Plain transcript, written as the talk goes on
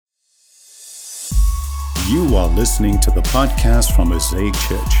You are listening to the podcast from Mosaic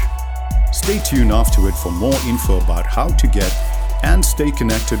Church. Stay tuned after it for more info about how to get and stay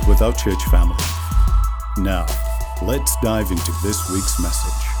connected with our church family. Now, let's dive into this week's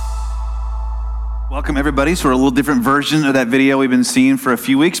message. Welcome everybody to a little different version of that video we've been seeing for a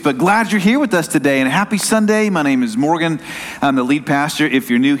few weeks, but glad you're here with us today, and happy Sunday. My name is Morgan. I'm the lead pastor if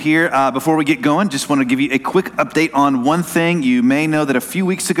you're new here. Before we get going, just want to give you a quick update on one thing. You may know that a few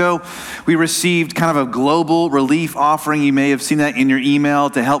weeks ago, we received kind of a global relief offering. You may have seen that in your email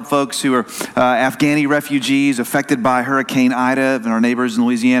to help folks who are Afghani refugees affected by Hurricane Ida and our neighbors in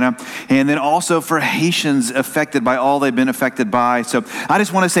Louisiana, and then also for Haitians affected by all they've been affected by. So I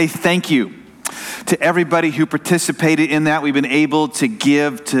just want to say thank you to everybody who participated in that. We've been able to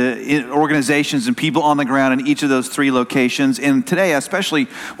give to organizations and people on the ground in each of those three locations. And today I especially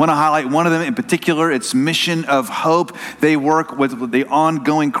want to highlight one of them in particular. It's Mission of Hope. They work with the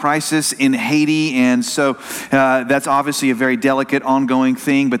ongoing crisis in Haiti. And so that's obviously a very delicate ongoing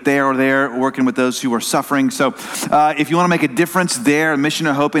thing, but they are there working with those who are suffering. So if you want to make a difference there, Mission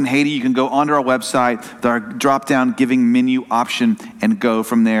of Hope in Haiti, you can go onto our website, our drop-down giving menu option, and go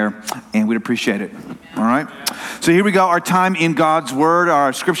from there. And we'd appreciate it. All right. So here we go. Our time in God's Word.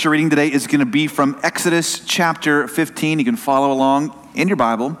 Our scripture reading today is going to be from Exodus chapter 15. You can follow along in your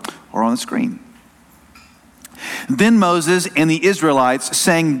Bible or on the screen. Then Moses and the Israelites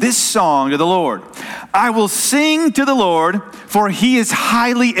sang this song to the Lord. I will sing to the Lord, for he is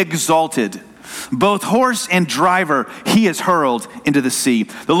highly exalted. Both horse and driver he has hurled into the sea.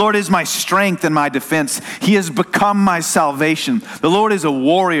 The Lord is my strength and my defense. He has become my salvation. The Lord is a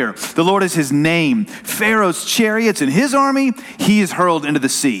warrior. The Lord is his name. Pharaoh's chariots and his army he is hurled into the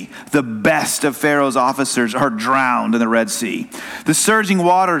sea. The best of Pharaoh's officers are drowned in the Red Sea. The surging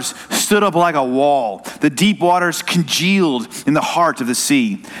waters stood up like a wall. The deep waters congealed in the heart of the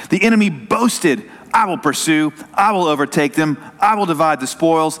sea. The enemy boasted, I will pursue, I will overtake them, I will divide the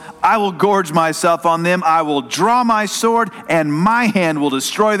spoils, I will gorge myself on them, I will draw my sword, and my hand will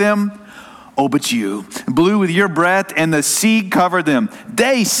destroy them. Oh, but you blew with your breath, and the sea covered them.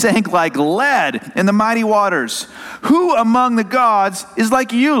 They sank like lead in the mighty waters. Who among the gods is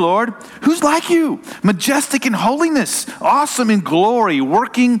like you, Lord? Who's like you? Majestic in holiness, awesome in glory,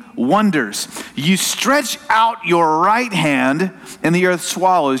 working wonders. You stretch out your right hand, and the earth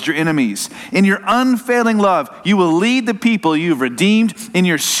swallows your enemies. In your unfailing love, you will lead the people you have redeemed. In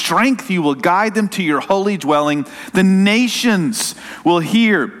your strength, you will guide them to your holy dwelling. The nations will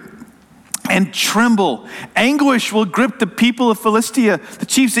hear and tremble. Anguish will grip the people of Philistia. The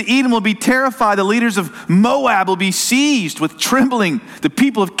chiefs of Edom will be terrified. The leaders of Moab will be seized with trembling. The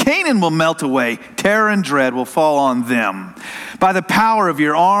people of Canaan will melt away. Terror and dread will fall on them. By the power of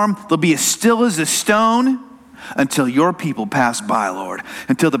your arm, they'll be as still as a stone until your people pass by, Lord,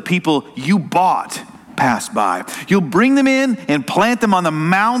 until the people you bought pass by. You'll bring them in and plant them on the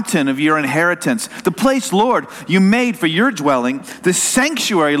mountain of your inheritance, the place, Lord, you made for your dwelling, the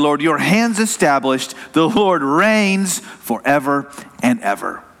sanctuary, Lord, your hands established. The Lord reigns forever and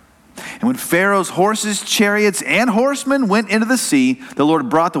ever. And when Pharaoh's horses, chariots, and horsemen went into the sea, the Lord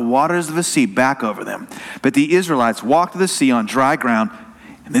brought the waters of the sea back over them. But the Israelites walked to the sea on dry ground.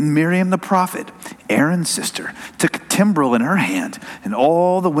 And then Miriam the prophet, Aaron's sister, took a timbrel in her hand, and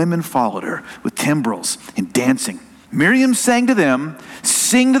all the women followed her with timbrels and dancing. Miriam sang to them,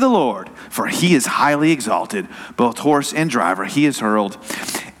 sing to the Lord, for he is highly exalted. Both horse and driver he is hurled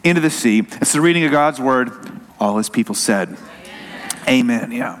into the sea. It's the reading of God's word. All his people said,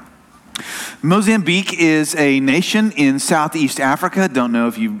 Amen. Yeah. Mozambique is a nation in Southeast Africa. Don't know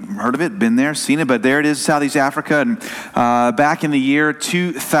if you've heard of it, been there, seen it, but there it is, Southeast Africa. And back in the year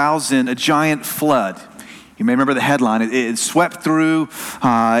 2000, a giant flood. You may remember the headline. It swept through,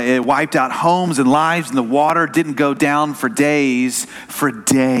 it wiped out homes and lives, and the water didn't go down for days. For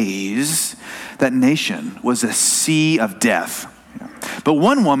days, that nation was a sea of death. But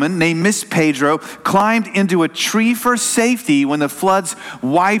one woman named Miss Pedro climbed into a tree for safety when the floods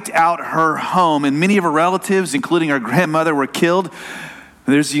wiped out her home, and many of her relatives, including her grandmother, were killed.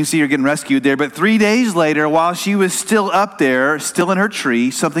 You can see her getting rescued there. But 3 days later, while she was still up there, still in her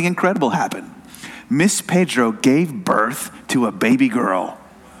tree, something incredible happened. Miss Pedro gave birth to a baby girl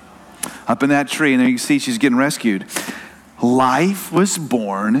up in that tree, and there you can see she's getting rescued. Life was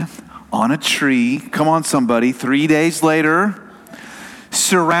born on a tree. Come on, somebody. 3 days later,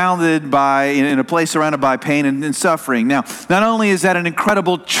 in a place surrounded by pain and suffering. Now, not only is that an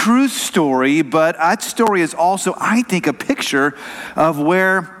incredible true story, but that story is also, I think, a picture of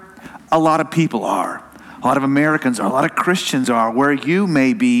where a lot of people are. A lot of Americans are, a lot of Christians are, where you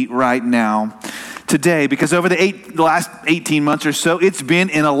may be right now. today, because over the last 18 months or so, it's been,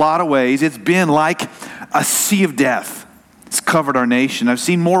 in a lot of ways, it's been like a sea of death. It's covered our nation. I've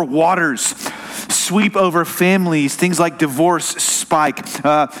seen more waters sweep over families. Things like divorce spike,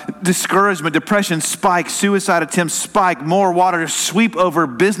 discouragement, depression spike, suicide attempts spike. More waters sweep over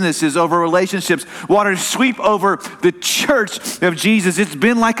businesses, over relationships. Waters sweep over the church of Jesus. It's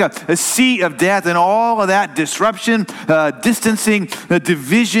been like a sea of death, and all of that disruption, distancing,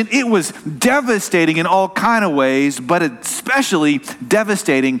 division. It was devastating in all kind of ways, but especially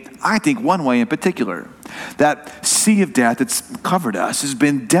devastating, I think, one way in particular. That sea of death that's covered us has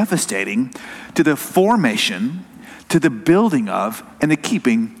been devastating to the formation, to the building of, and the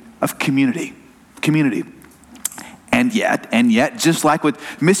keeping of community. And yet, just like with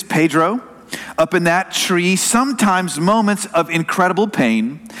Miss Pedro up in that tree, sometimes moments of incredible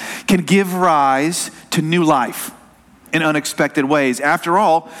pain can give rise to new life in unexpected ways. After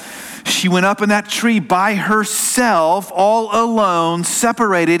all, she went up in that tree by herself, all alone,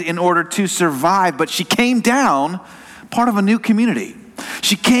 separated in order to survive. But she came down part of a new community.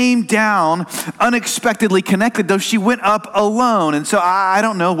 She came down unexpectedly connected, though she went up alone. And so I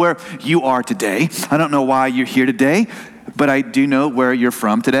don't know where you are today. I don't know why you're here today. But I do know where you're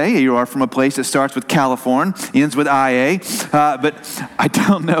from today. You are from a place that starts with California, ends with IA. But I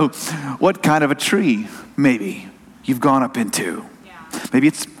don't know what kind of a tree maybe you've gone up into. Maybe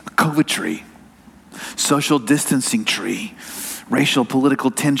it's COVID tree, social distancing tree, racial political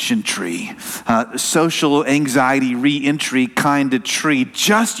tension tree, social anxiety re-entry kind of tree.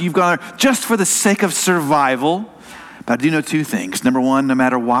 You've gone there just for the sake of survival. But I do know two things. Number one, no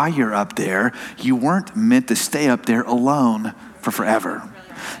matter why you're up there, you weren't meant to stay up there alone for forever.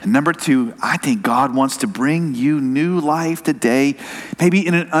 And number two, I think God wants to bring you new life today, maybe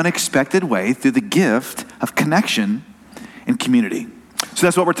in an unexpected way, through the gift of connection and community. So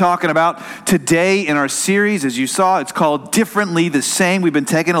that's what we're talking about today in our series. As you saw, it's called Differently the Same. We've been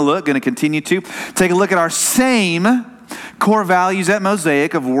taking a look, going to continue to take a look at our same core values at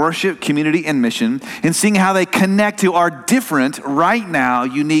Mosaic of worship, community, and mission, and seeing how they connect to our different, right now,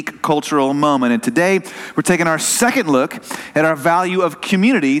 unique cultural moment. And today, we're taking our second look at our value of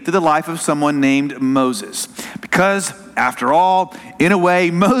community through the life of someone named Moses. Because, after all, in a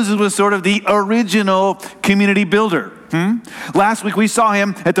way, Moses was sort of the original community builder. Last week we saw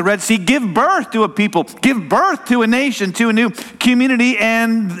him at the Red Sea give birth to a people, give birth to a nation, to a new community,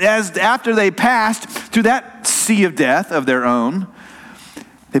 and after they passed through that sea of death of their own,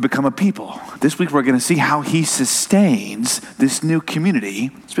 they become a people. This week we're going to see how he sustains this new community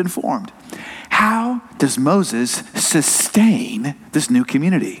that's been formed. How does Moses sustain this new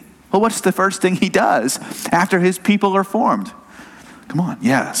community? Well, what's the first thing he does after his people are formed? Come on,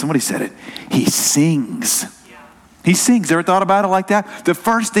 yeah, somebody said it. He sings. He sings. Ever thought about it like that? The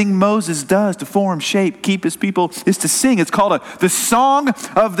first thing Moses does to form, shape, keep his people is to sing. It's called the Song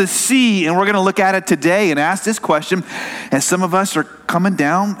of the Sea. And we're going to look at it today and ask this question. As some of us are coming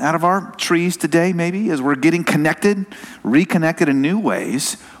down out of our trees today, maybe, as we're getting connected, reconnected in new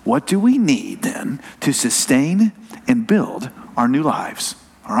ways, what do we need then to sustain and build our new lives?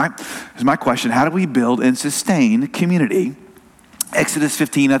 All right? Here's my question. How do we build and sustain community? Exodus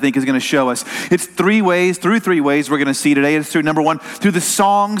 15, I think, is going to show us. It's through three ways we're going to see today. It's through, number one, through the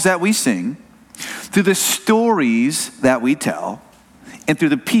songs that we sing, through the stories that we tell, and through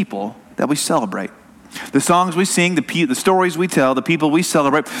the people that we celebrate. The songs we sing, the stories we tell, the people we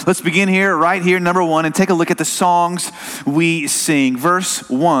celebrate. Let's begin here, right here, number one, and take a look at the songs we sing. Verse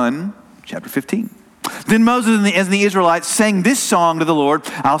 1, chapter 15. Then Moses and the Israelites sang this song to the Lord.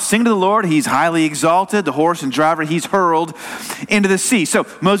 I'll sing to the Lord. He's highly exalted. The horse and driver he's hurled into the sea. So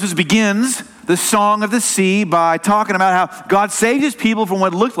Moses begins the song of the sea by talking about how God saved his people from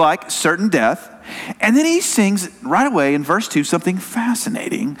what looked like certain death. And then he sings right away in verse 2 something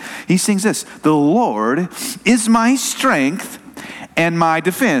fascinating. He sings this: the Lord is my strength and my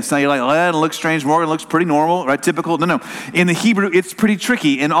defense. Now you're like, well, that looks strange. Morgan, looks pretty normal, right? Typical. No. In the Hebrew, it's pretty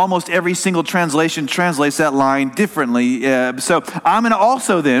tricky, and almost every single translation translates that line differently. So I'm going to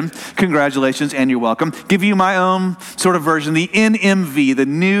also then, congratulations and you're welcome, give you my own sort of version, the NMV, the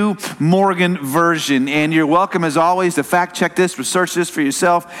New Morgan version. And you're welcome, as always, to fact check this, research this for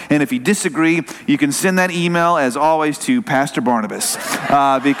yourself. And if you disagree, you can send that email, as always, to Pastor Barnabas,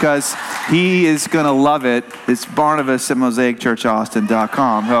 because he is going to love it. It's Barnabas at MosaicChurchAustin.com.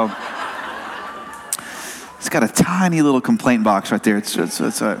 So it's got a tiny little complaint box right there. It's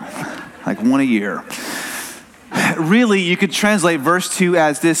like one a year. Really, you could translate verse 2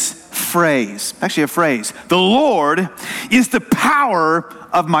 as this phrase, actually a phrase: the Lord is the power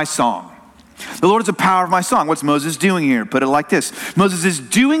of my song. The Lord is the power of my song. What's Moses doing here? Put it like this. Moses is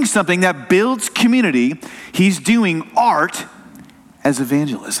doing something that builds community. He's doing art as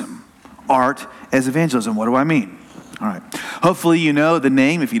evangelism. Art as evangelism. What do I mean? All right. Hopefully you know the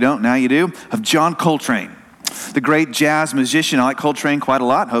name, if you don't, now you do, of John Coltrane. The great jazz musician. I like Coltrane quite a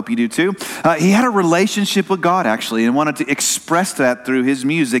lot. Hope you do too. He had a relationship with God, actually, and wanted to express that through his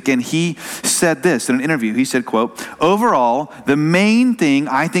music. And he said this in an interview. He said, quote, "Overall, the main thing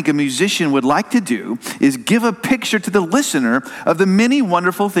I think a musician would like to do is give a picture to the listener of the many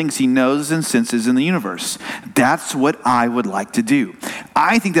wonderful things he knows and senses in the universe. That's what I would like to do.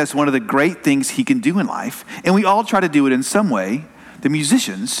 I think that's one of the great things he can do in life. And we all try to do it in some way. The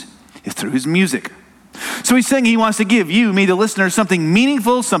musicians is through his music." So he's saying he wants to give you, me, the listener, something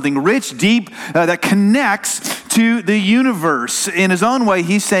meaningful, something rich, deep, that connects to the universe. In his own way,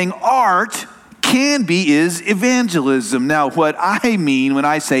 he's saying art is evangelism. Now, what I mean when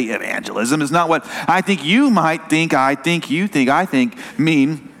I say evangelism is not what I think you might think, I think you think, I think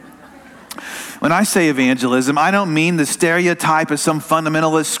mean. When I say evangelism, I don't mean the stereotype of some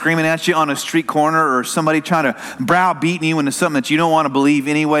fundamentalist screaming at you on a street corner or somebody trying to browbeat you into something that you don't want to believe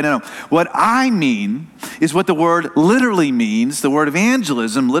anyway. No. What I mean is what the word literally means. The word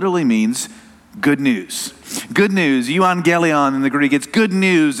evangelism literally means good news. Good news, euangelion in the Greek, it's good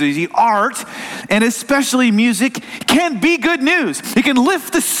news. The art, and especially music, can be good news. It can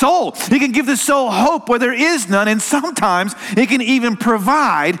lift the soul. It can give the soul hope where there is none, and sometimes it can even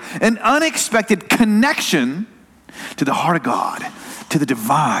provide an unexpected connection to the heart of God, to the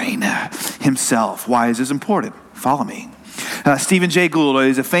divine himself. Why is this important? Follow me. Stephen Jay Gould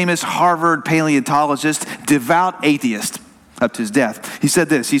is a famous Harvard paleontologist, devout atheist. Up to his death. He said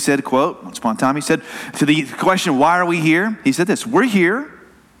this, he said, quote, once upon a time, he said, to the question, why are we here? He said this, we're here,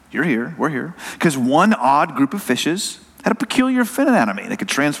 you're here, we're here, because one odd group of fishes had a peculiar fin anatomy. They could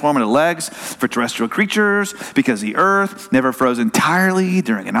transform into legs for terrestrial creatures because the earth never froze entirely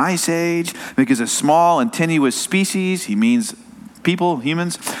during an ice age, because a small and tenuous species, he means people,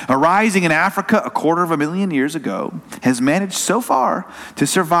 humans, arising in Africa 250,000 years ago, has managed so far to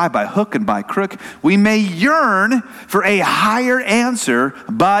survive by hook and by crook. We may yearn for a higher answer,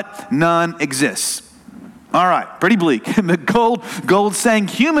 but none exists. All right, pretty bleak. The Gold saying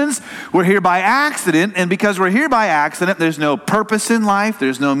humans were here by accident, and because we're here by accident, there's no purpose in life,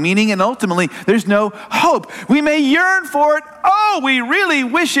 there's no meaning, and ultimately, there's no hope. We may yearn for it. Oh, we really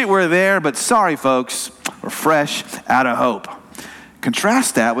wish it were there, but sorry, folks, we're fresh out of hope.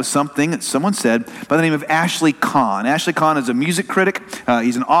 Contrast that with something that someone said by the name of Ashley Kahn. Ashley Kahn is a music critic.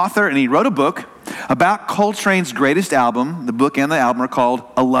 He's an author, and he wrote a book about Coltrane's greatest album. The book and the album are called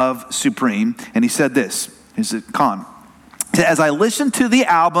A Love Supreme. And he said this, Kahn. As I listened to the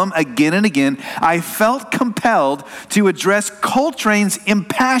album again and again, I felt compelled to address Coltrane's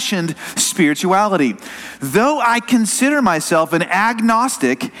impassioned spirituality. Though I consider myself an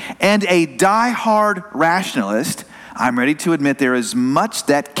agnostic and a die-hard rationalist, I'm ready to admit there is much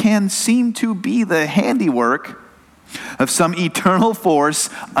that can seem to be the handiwork of some eternal force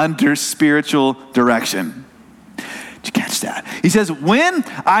under spiritual direction. Did you catch that? He says, when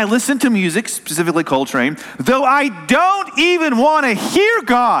I listen to music, specifically Coltrane, though I don't even want to hear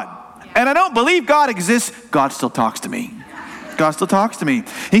God, and I don't believe God exists, God still talks to me. God still talks to me.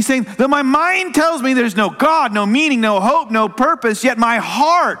 He's saying, though my mind tells me there's no God, no meaning, no hope, no purpose, yet my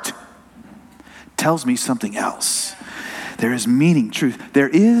heart tells me something else. There is meaning, truth. There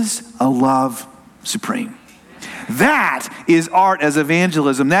is a love supreme. That is art as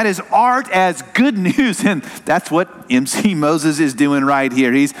evangelism. That is art as good news. And that's what MC Moses is doing right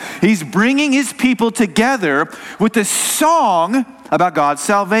here. He's bringing his people together with a song about God's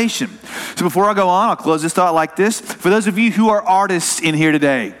salvation. So before I go on, I'll close this thought like this. For those of you who are artists in here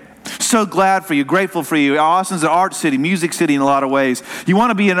today, so glad for you, grateful for you. Austin's an art city, music city in a lot of ways. You want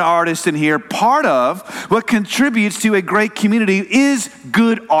to be an artist in here. Part of what contributes to a great community is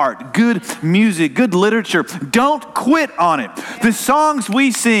good art, good music, good literature. Don't quit on it. The songs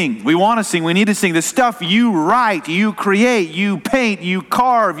we sing, we want to sing, we need to sing. The stuff you write, you create, you paint, you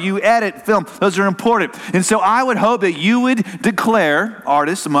carve, you edit, film, those are important. And so I would hope that you would declare,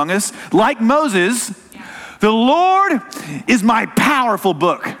 artists among us, like Moses, the Lord is my powerful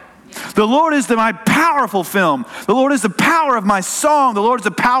book. The Lord is my powerful film. The Lord is the power of my song. The Lord is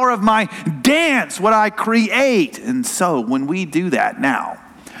the power of my dance, what I create. And so when we do that now,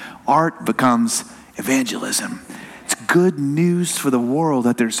 art becomes evangelism. It's good news for the world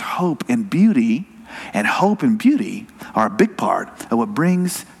that there's hope and beauty, and hope and beauty are a big part of what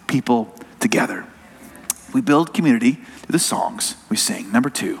brings people together. We build community through the songs we sing. Number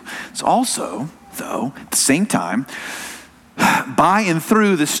two, it's also, though, at the same time, by and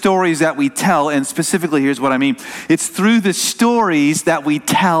through the stories that we tell, and specifically, here's what I mean. It's through the stories that we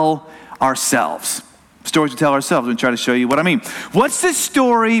tell ourselves. Stories we tell ourselves. I'm going to try to show you what I mean. What's the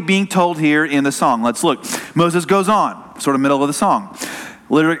story being told here in the song? Let's look. Moses goes on, sort of middle of the song.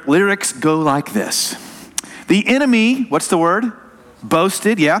 Lyrics go like this. The enemy, what's the word?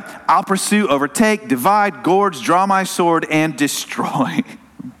 Boasted, yeah. I'll pursue, overtake, divide, gorge, draw my sword, and destroy.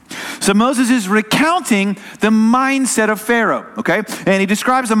 So Moses is recounting the mindset of Pharaoh, okay? And he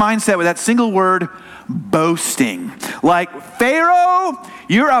describes the mindset with that single word, boasting. Like, Pharaoh,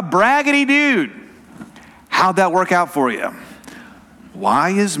 you're a braggedy dude. How'd that work out for you?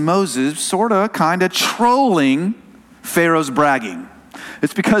 Why is Moses sort of kind of trolling Pharaoh's bragging?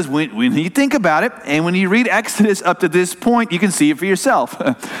 It's because when you think about it, and when you read Exodus up to this point, you can see it for yourself.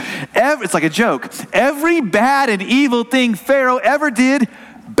 It's like a joke. Every bad and evil thing Pharaoh ever did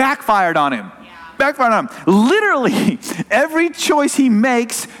backfired on him. Backfired on him. Literally, every choice he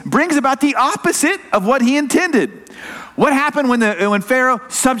makes brings about the opposite of what he intended. What happened when Pharaoh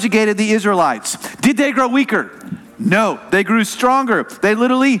subjugated the Israelites? Did they grow weaker? No, they grew stronger. They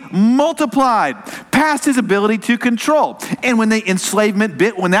literally multiplied past his ability to control. And when the enslavement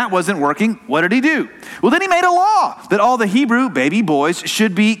bit, when that wasn't working, what did he do? Well, then he made a law that all the Hebrew baby boys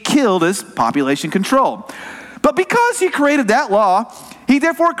should be killed as population control. But because he created that law, he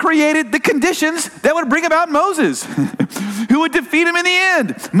therefore created the conditions that would bring about Moses, who would defeat him in the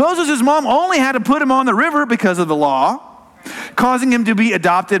end. Moses' mom only had to put him on the river because of the law, causing him to be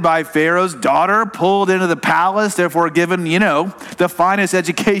adopted by Pharaoh's daughter, pulled into the palace, therefore given, the finest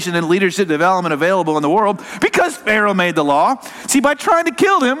education and leadership development available in the world because Pharaoh made the law. See, by trying to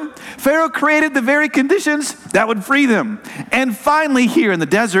kill him, Pharaoh created the very conditions that would free them. And finally, here in the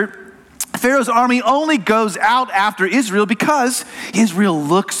desert, Pharaoh's army only goes out after Israel because Israel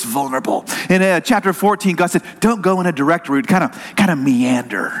looks vulnerable. In chapter 14, God said, don't go in a direct route, kind of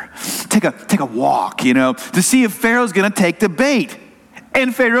meander. Take a walk, to see if Pharaoh's going to take the bait.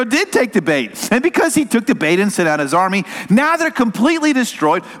 And Pharaoh did take the bait. And because he took the bait and sent out his army, now they're completely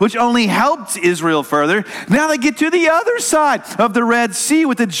destroyed, which only helped Israel further. Now they get to the other side of the Red Sea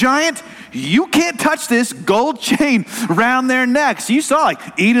with a giant, you can't touch this, gold chain around their necks. You saw,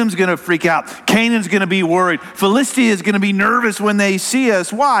 Edom's going to freak out. Canaan's going to be worried. Philistia is going to be nervous when they see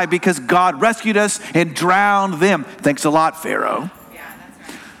us. Why? Because God rescued us and drowned them. Thanks a lot, Pharaoh. Yeah, that's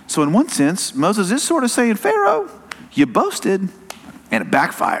right. So in one sense, Moses is sort of saying, Pharaoh, you boasted. And it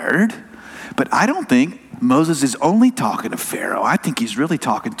backfired. But I don't think Moses is only talking to Pharaoh. I think he's really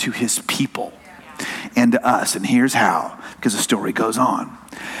talking to his people and to us. And here's how, because the story goes on.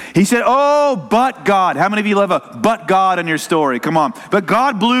 He said, oh, but God. How many of you love a but God in your story? Come on. But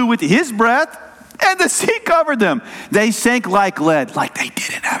God blew with his breath and the sea covered them. They sank like lead, like they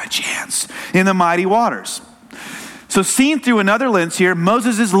didn't have a chance in the mighty waters. So seen through another lens here,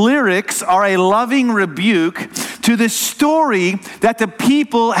 Moses' lyrics are a loving rebuke to the story that the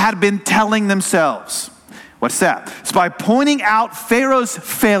people had been telling themselves. What's that? It's by pointing out Pharaoh's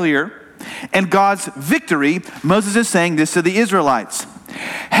failure and God's victory, Moses is saying this to the Israelites.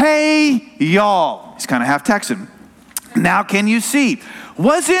 Hey, y'all. He's kind of half Texan. Now can you see?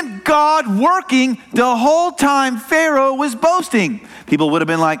 Wasn't God working the whole time Pharaoh was boasting? People would have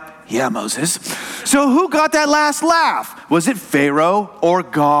been like, yeah, Moses. So who got that last laugh? Was it Pharaoh or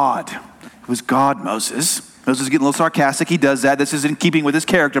God? It was God, Moses. Moses is getting a little sarcastic. He does that. This is in keeping with his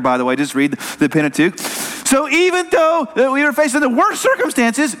character, by the way. Just read the Pentateuch. So even though we were facing the worst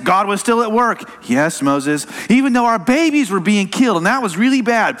circumstances, God was still at work. Yes, Moses. Even though our babies were being killed, and that was really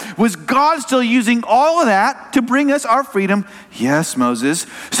bad, was God still using all of that to bring us our freedom? Yes, Moses.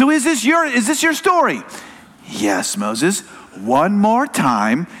 So is this your story? Yes, Moses. One more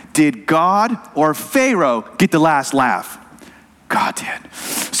time, did God or Pharaoh get the last laugh? God did.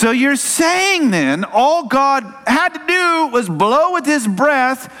 So you're saying then, all God had to do was blow with his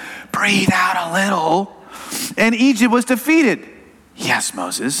breath, breathe out a little, and Egypt was defeated. Yes,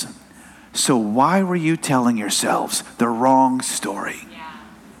 Moses. So why were you telling yourselves the wrong story?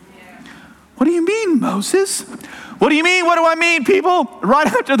 What do you mean, Moses? What do you mean? What do I mean, people? Right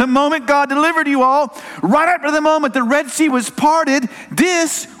after the moment God delivered you all, right after the moment the Red Sea was parted,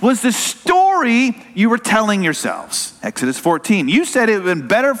 this was the story you were telling yourselves. Exodus 14. You said it would have been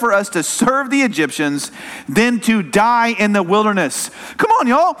better for us to serve the Egyptians than to die in the wilderness. Come on,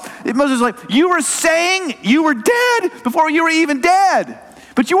 y'all. Moses was like, you were saying you were dead before you were even dead.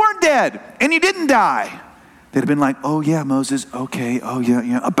 But you weren't dead, and you didn't die. They'd have been like, oh yeah, Moses, okay, oh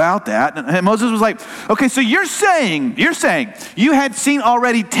yeah, about that. And Moses was like, okay, so you're saying you had seen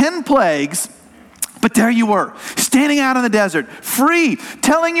already 10 plagues But there you were, standing out in the desert, free,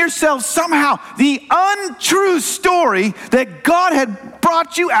 telling yourself somehow the untrue story that God had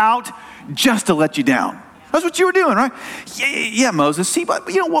brought you out just to let you down. That's what you were doing, right? Yeah, Moses. See, but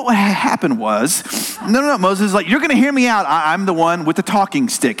you know what happened was, no, Moses is like, you're going to hear me out. I'm the one with the talking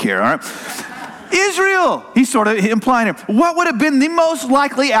stick here, all right? Israel, he's sort of implying here. What would have been the most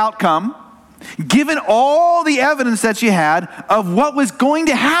likely outcome, given all the evidence that you had of what was going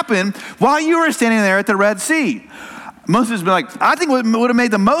to happen while you were standing there at the Red Sea? Moses would be like, I think what would have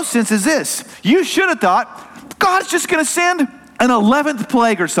made the most sense is this. You should have thought, God's just going to send an 11th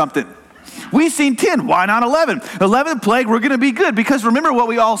plague or something. We've seen 10, why not 11? 11th plague, we're going to be good. Because remember what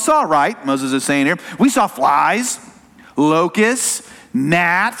we all saw, right? Moses is saying here. We saw flies, locusts,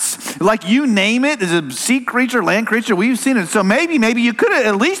 gnats, like you name it, as a sea creature, land creature, we've seen it. So maybe you could have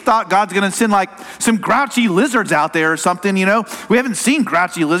at least thought God's going to send like some grouchy lizards out there or something, you know. We haven't seen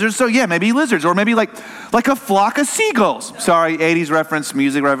grouchy lizards, so yeah, maybe lizards, or maybe like a flock of seagulls. Sorry, 80s reference,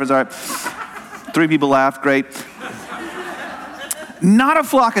 music reference, all right. 3 people laughed, great. Not a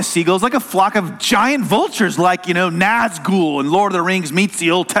flock of seagulls, like a flock of giant vultures, like, you know, Nazgul and Lord of the Rings meets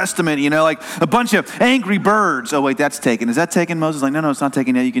the Old Testament, you know, like a bunch of angry birds. Oh, wait, that's taken. Is that taken, Moses? Like, no, it's not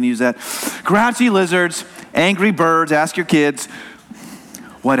taken yet. You can use that. Grouchy lizards, angry birds, ask your kids,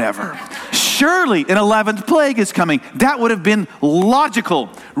 whatever. Surely an 11th plague is coming. That would have been logical,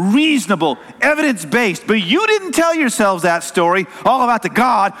 reasonable, evidence-based. But you didn't tell yourselves that story all about the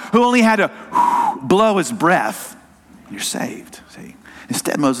God who only had to blow his breath. You're saved. See?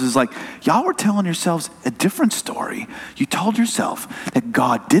 Instead, Moses is like, y'all were telling yourselves a different story. You told yourself that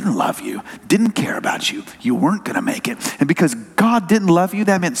God didn't love you, didn't care about you. You weren't going to make it. And because God didn't love you,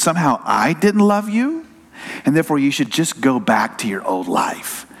 that meant somehow I didn't love you. And therefore, you should just go back to your old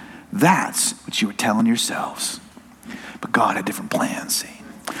life. That's what you were telling yourselves. But God had different plans, see?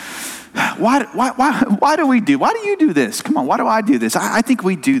 Why do you do this? Come on, why do I do this? I think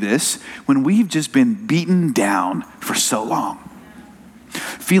we do this when we've just been beaten down for so long.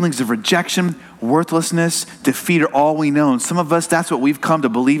 Feelings of rejection, worthlessness, defeat are all we know. And some of us, that's what we've come to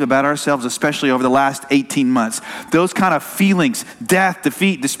believe about ourselves, especially over the last 18 months. Those kind of feelings, death,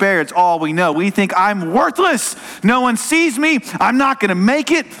 defeat, despair, it's all we know. We think I'm worthless. No one sees me. I'm not going to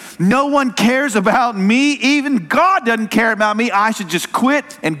make it. No one cares about me. Even God doesn't care about me. I should just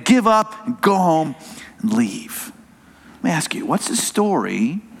quit and give up and go home and leave. Let me ask you, what's the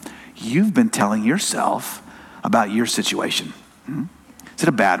story you've been telling yourself about your situation? Is it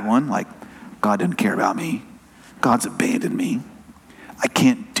a bad one? Like, God doesn't care about me. God's abandoned me. I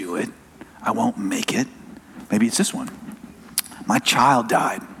can't do it. I won't make it. Maybe it's this one. My child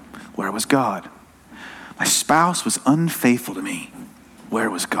died. Where was God? My spouse was unfaithful to me. Where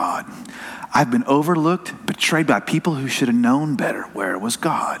was God? I've been overlooked, betrayed by people who should have known better. Where was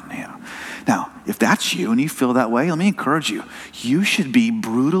God? Now, if that's you and you feel that way, let me encourage you. You should be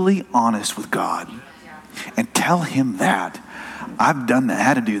brutally honest with God and tell him that. I've done that,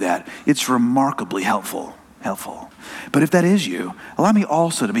 had to do that. It's remarkably helpful. But if that is you, allow me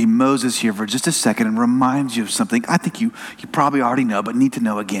also to be Moses here for just a second and remind you of something I think you probably already know, but need to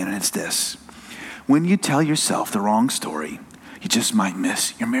know again, and it's this. When you tell yourself the wrong story, you just might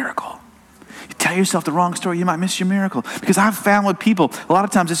miss your miracle. You tell yourself the wrong story, you might miss your miracle. Because I've found with people, a lot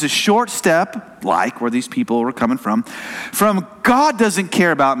of times it's a short step, like where these people were coming from God doesn't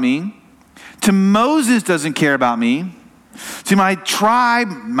care about me, to Moses doesn't care about me, to my tribe,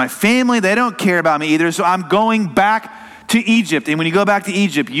 my family, they don't care about me either, so I'm going back to Egypt. And when you go back to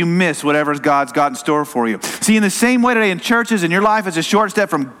Egypt, you miss whatever God's got in store for you. See, in the same way today in churches, in your life, it's a short step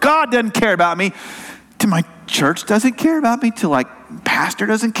from God doesn't care about me, to my church doesn't care about me, to like pastor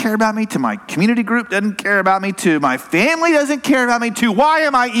doesn't care about me, to my community group doesn't care about me, to my family doesn't care about me, to why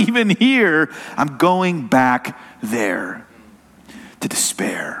am I even here? I'm going back there to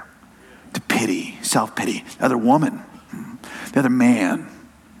despair, to pity, self-pity, the other woman, the other man,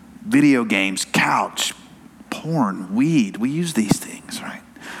 video games, couch, porn, weed. We use these things, right?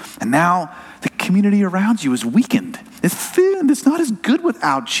 And now the community around you is weakened. It's thin. It's not as good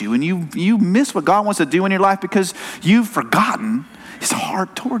without you. And you miss what God wants to do in your life because you've forgotten his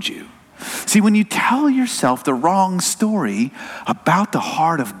heart towards you. See, when you tell yourself the wrong story about the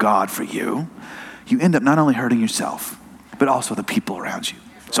heart of God for you, you end up not only hurting yourself, but also the people around you.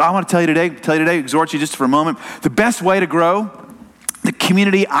 So I want to tell you today, exhort you just for a moment, the best way to grow the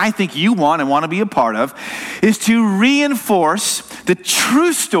community I think you want and want to be a part of is to reinforce the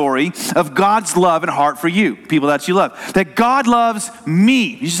true story of God's love and heart for you, people that you love. That God loves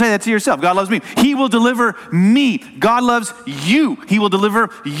me. You should say that to yourself. God loves me. He will deliver me. God loves you. He will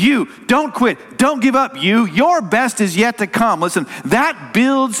deliver you. Don't quit. Don't give up you. Your best is yet to come. Listen, that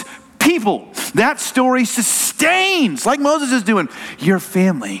builds people. That story sustains, like Moses is doing, your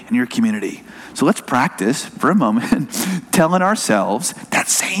family and your community. So let's practice for a moment telling ourselves that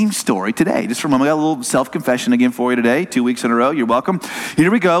same story today. Just for a moment, I got a little self-confession again for you today. 2 weeks in a row, you're welcome. Here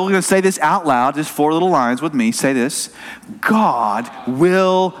we go. We're going to say this out loud, just 4 little lines with me. Say this: God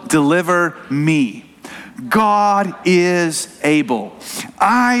will deliver me. God is able.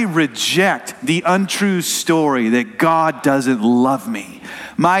 I reject the untrue story that God doesn't love me.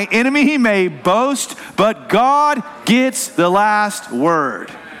 My enemy may boast, but God gets the last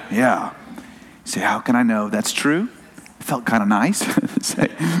word. Yeah. Say, how can I know that's true? It felt kind of nice. Say,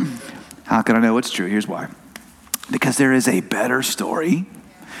 how can I know it's true? Here's why. Because there is a better story,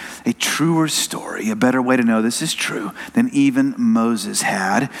 a truer story, a better way to know this is true than even Moses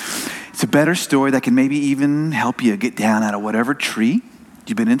had. It's a better story that can maybe even help you get down out of whatever tree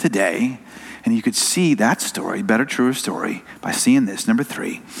you've been in today. And you could see that story, better, truer story, by seeing this. Number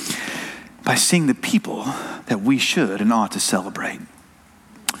 3, by seeing the people that we should and ought to celebrate.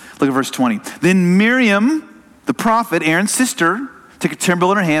 Look at verse 20. Then Miriam, the prophet, Aaron's sister, took a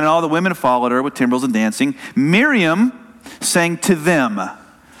timbrel in her hand, and all the women followed her with timbrels and dancing. Miriam sang to them,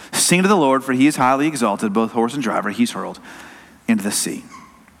 "Sing to the Lord, for he is highly exalted, both horse and driver he's hurled into the sea."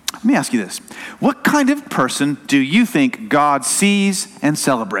 Let me ask you this. What kind of person do you think God sees and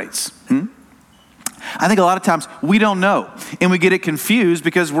celebrates? I think a lot of times we don't know, and we get it confused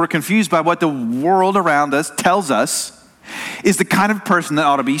because we're confused by what the world around us tells us is the kind of person that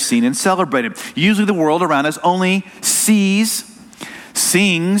ought to be seen and celebrated. Usually the world around us only sees,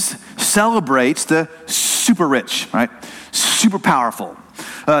 sings, celebrates the super rich, right? Super powerful,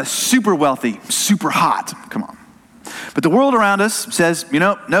 super wealthy, super hot. Come on. But the world around us says,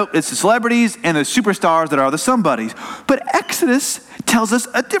 no, it's the celebrities and the superstars that are the somebodies. But Exodus tells us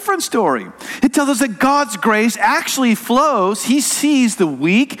a different story. It tells us that God's grace actually flows. He sees the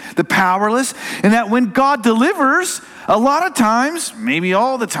weak, the powerless, and that when God delivers, a lot of times, maybe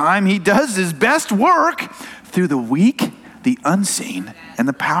all the time, he does his best work through the weak, the unseen, and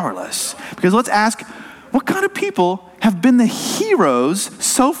the powerless. Because let's ask, what kind of people have been the heroes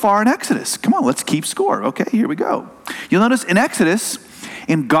so far in Exodus? Come on, let's keep score. Okay, here we go. You'll notice in Exodus,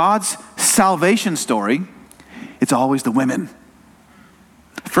 in God's salvation story, it's always the women.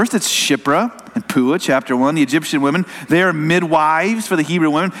 First, it's Shiphrah and Puah, chapter 1, the Egyptian women. They are midwives for the Hebrew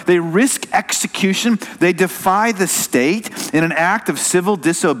women. They risk execution. They defy the state in an act of civil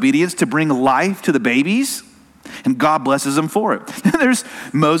disobedience to bring life to the babies, and God blesses them for it. Then there's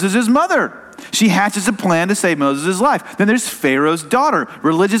Moses' mother. She hatches a plan to save Moses' life. Then there's Pharaoh's daughter,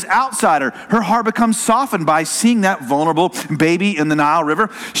 religious outsider. Her heart becomes softened by seeing that vulnerable baby in the Nile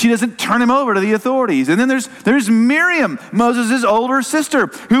River. She doesn't turn him over to the authorities. And then there's Miriam, Moses' older sister,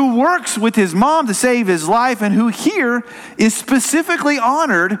 who works with his mom to save his life and who here is specifically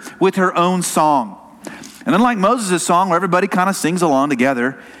honored with her own song. And unlike Moses' song where everybody kind of sings along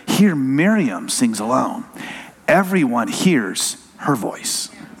together, here Miriam sings alone. Everyone hears her voice.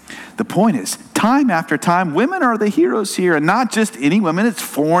 The point is, time after time, women are the heroes here, and not just any women. It's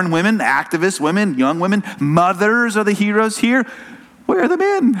foreign women, activist women, young women, mothers are the heroes here. Where are the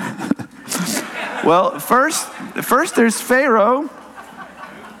men? Well, first there's Pharaoh.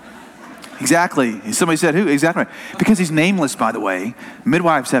 Exactly. Somebody said who? Exactly. Because he's nameless, by the way.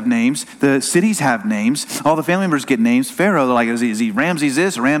 Midwives have names. The cities have names. All the family members get names. Pharaoh, they're like, is he Ramses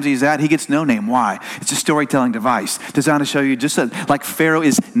this, Ramses that? He gets no name. Why? It's a storytelling device designed to show you just like Pharaoh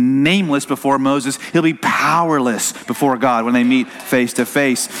is nameless before Moses, he'll be powerless before God when they meet face to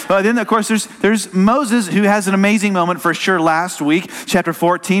face. Then, of course, there's Moses, who has an amazing moment for sure last week, chapter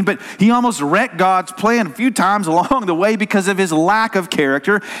 14, but he almost wrecked God's plan a few times along the way because of his lack of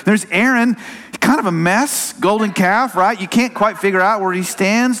character. There's Aaron, kind of a mess, golden calf, right? You can't quite figure out where he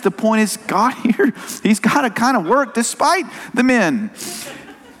stands. The point is, God here, he's got to kind of work despite the men.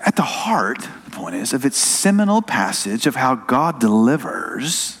 At the heart, the point is, of its seminal passage of how God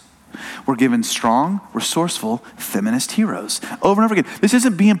delivers, we're given strong, resourceful, feminist heroes. Over and over again. This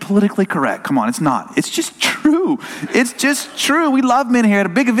isn't being politically correct. Come on, it's not. It's just true. It's just true. We love men here at a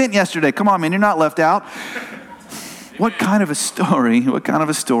big event yesterday. Come on, man, you're not left out. What kind of a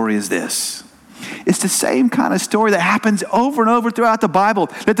story is this? It's the same kind of story that happens over and over throughout the Bible,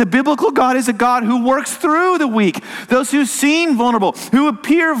 that the biblical God is a God who works through the weak, those who seem vulnerable, who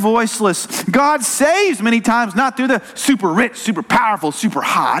appear voiceless. God saves many times, not through the super rich, super powerful, super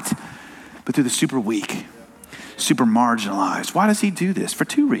hot, but through the super weak, super marginalized. Why does he do this? For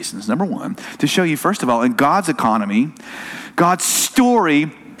 2 reasons. Number 1, to show you, first of all, in God's economy, God's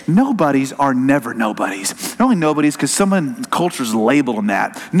story nobodies are never nobodies. They're only nobodies because someone culture's labeled them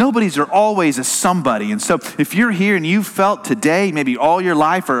that. Nobodies are always a somebody. And so if you're here and you felt today, maybe all your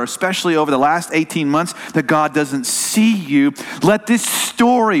life, or especially over the last 18 months, that God doesn't see you, let this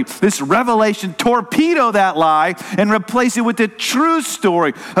story, this revelation, torpedo that lie and replace it with the true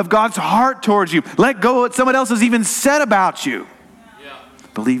story of God's heart towards you. Let go of what someone else has even said about you. Yeah.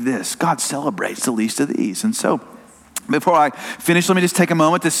 Believe this, God celebrates the least of these. And so, before I finish, let me just take a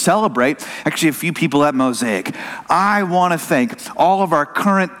moment to celebrate actually a few people at Mosaic. I want to thank all of our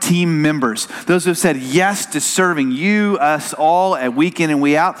current team members, those who have said yes to serving you, us all at week in and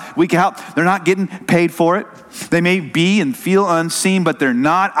week out. They're not getting paid for it. They may be and feel unseen, but they're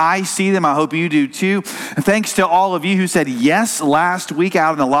not. I see them. I hope you do too. And thanks to all of you who said yes last week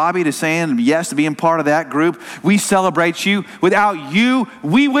out in the lobby to saying yes to being part of that group. We celebrate you. Without you,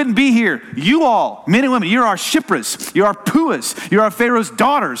 we wouldn't be here. You all, men and women, you're our Shipras, you're our Puas, you're our Pharaoh's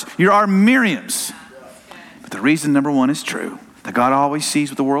daughters, you're our Miriams. But the reason number one is true, that God always sees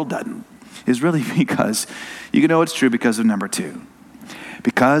what the world doesn't, is really because you can know it's true because of number two.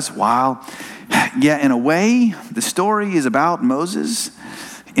 Because while, yeah, in a way, the story is about Moses,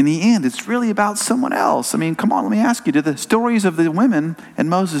 in the end, it's really about someone else. I mean, come on, let me ask you, do the stories of the women and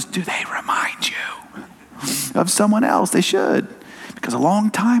Moses, do they remind you of someone else? They should. Because a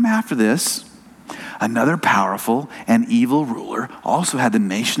long time after this, another powerful and evil ruler also had the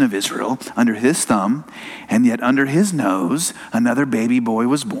nation of Israel under his thumb, and yet under his nose, another baby boy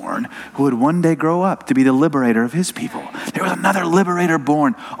was born who would one day grow up to be the liberator of his people. There was another liberator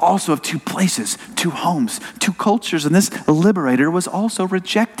born, also of two places, two homes, two cultures, and this liberator was also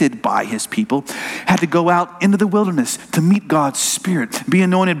rejected by his people, had to go out into the wilderness to meet God's Spirit, be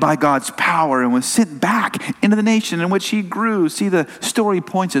anointed by God's power, and was sent back into the nation in which he grew. See, the story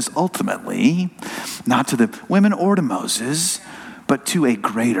points us ultimately not to the women or to Moses, but to a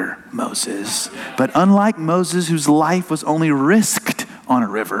greater Moses. But unlike Moses, whose life was only risked on a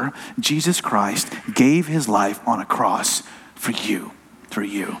river, Jesus Christ gave his life on a cross for you, through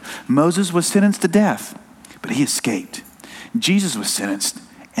you. Moses was sentenced to death, but he escaped. Jesus was sentenced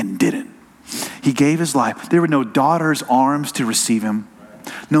and didn't. He gave his life. There were no daughter's arms to receive him.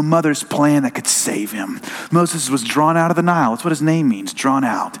 No mother's plan that could save him. Moses was drawn out of the Nile. That's what his name means, drawn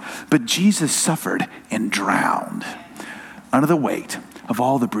out. But Jesus suffered and drowned under the weight of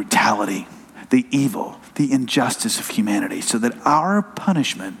all the brutality, the evil, the injustice of humanity, so that our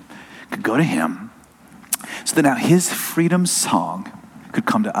punishment could go to him, so that now his freedom song could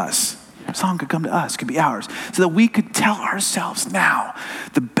come to us. Song could come to us, could be ours, so that we could tell ourselves now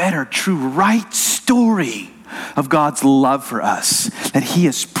the better, true, right story of God's love for us, that he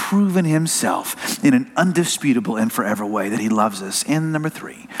has proven himself in an undisputable and forever way that he loves us. And number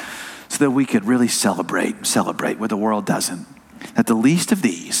three, so that we could really celebrate what the world doesn't, that the least of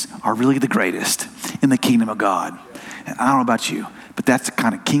these are really the greatest in the kingdom of God. And I don't know about you, but that's the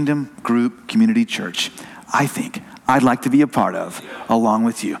kind of kingdom, group, community, church I think I'd like to be a part of along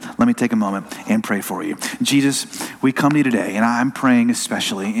with you. Let me take a moment and pray for you. Jesus, we come to you today, and I'm praying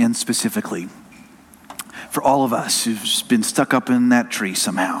especially and specifically for all of us who've been stuck up in that tree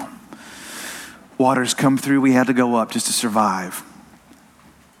somehow. Waters come through, we had to go up just to survive.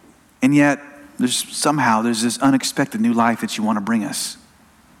 And yet, there's this unexpected new life that you want to bring us.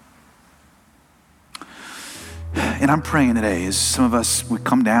 And I'm praying today as some of us would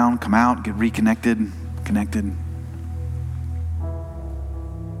come down, come out, get reconnected, connected.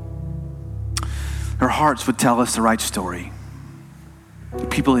 Our hearts would tell us the right story. The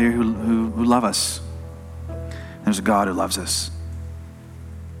people here who love us. There's a God who loves us.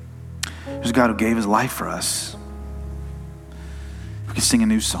 There's a God who gave his life for us. We can sing a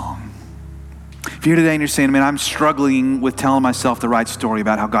new song. If you're here today and you're saying, man, I'm struggling with telling myself the right story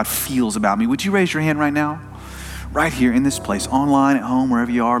about how God feels about me, would you raise your hand right now? Right here in this place, online, at home,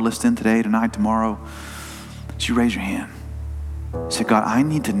 wherever you are, listening today, tonight, tomorrow. Would you raise your hand? Say, God, I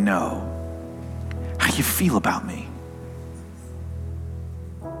need to know how you feel about me.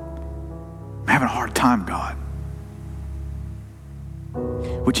 I'm having a hard time, God.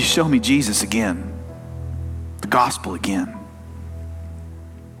 Would you show me Jesus again? The gospel again?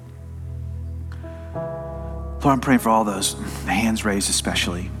 Lord, I'm praying for all those hands raised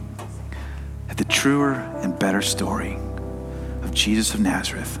especially, that the truer and better story of Jesus of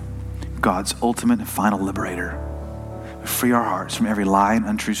Nazareth, God's ultimate and final liberator, would free our hearts from every lie and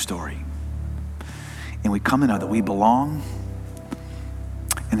untrue story. And we come to know that we belong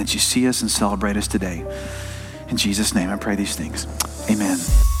and that you see us and celebrate us today. In Jesus' name, I pray these things. Amen.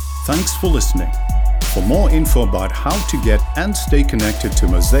 Thanks for listening. For more info about how to get and stay connected to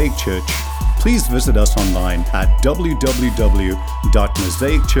Mosaic Church, please visit us online at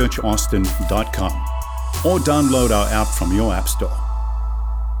www.mosaicchurchaustin.com or download our app from your app store.